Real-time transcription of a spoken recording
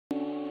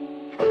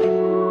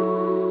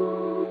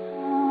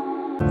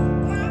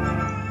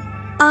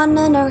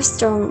Anna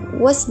Nystrom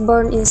was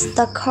born in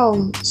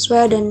Stockholm,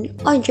 Sweden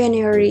on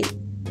January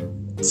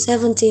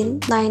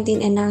 17,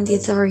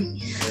 1993,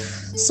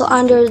 so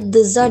under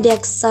the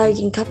zodiac sign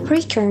in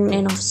Capricorn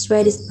and of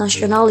Swedish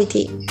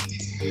nationality.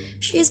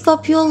 She is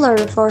popular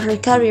for her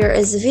career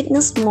as a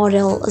fitness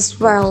model as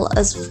well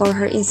as for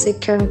her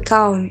Instagram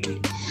account.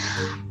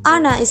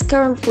 Anna is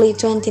currently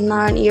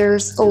 29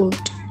 years old.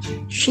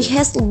 She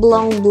has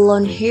long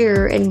blonde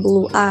hair and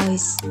blue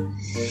eyes,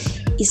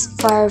 is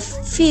 5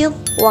 feet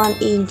 1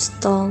 inch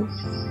tall,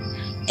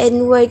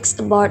 and weighs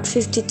about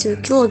 52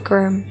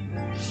 kilograms.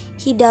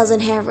 He doesn't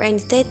have any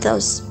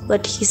tattoos,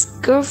 but his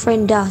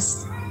girlfriend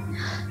does.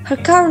 Her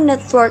current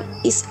net worth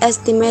is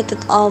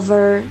estimated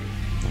over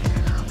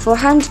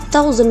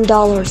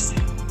 $400,000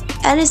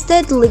 and is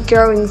steadily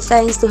growing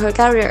thanks to her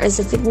career as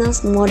a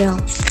fitness model.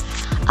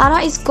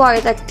 Anna is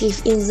quite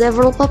active in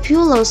several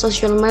popular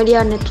social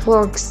media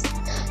networks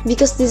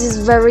because this is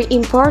very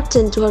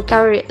important to her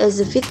career as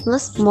a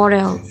fitness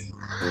model.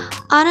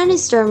 Anna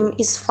Nystrom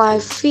is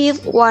 5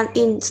 feet 1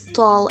 inch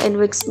tall and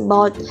weighs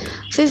about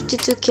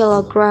 52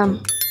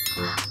 kilograms.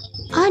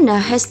 Anna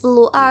has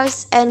blue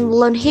eyes and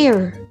blonde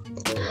hair.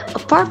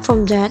 Apart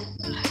from that,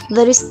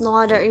 there is no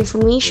other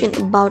information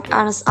about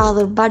Anna's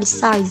other body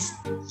size.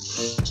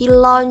 He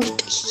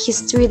launched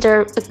his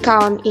Twitter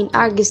account in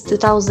August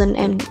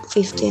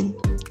 2015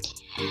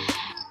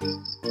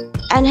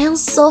 and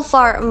has so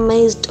far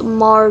amassed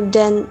more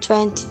than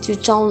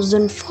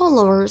 22,000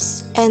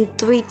 followers and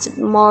tweeted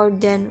more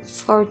than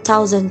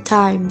 4,000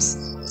 times.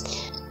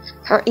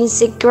 Her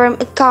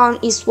Instagram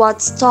account is what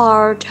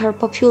started her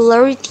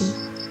popularity,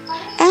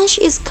 and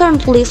she is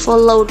currently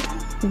followed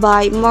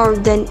by more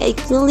than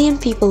 8 million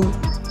people.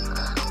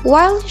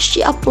 While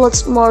she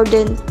uploads more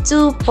than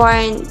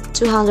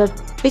 2,200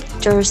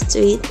 pictures to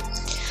it,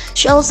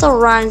 she also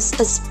runs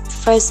a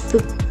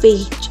Facebook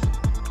page,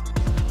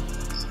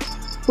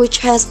 which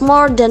has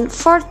more than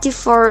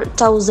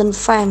 44,000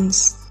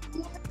 fans.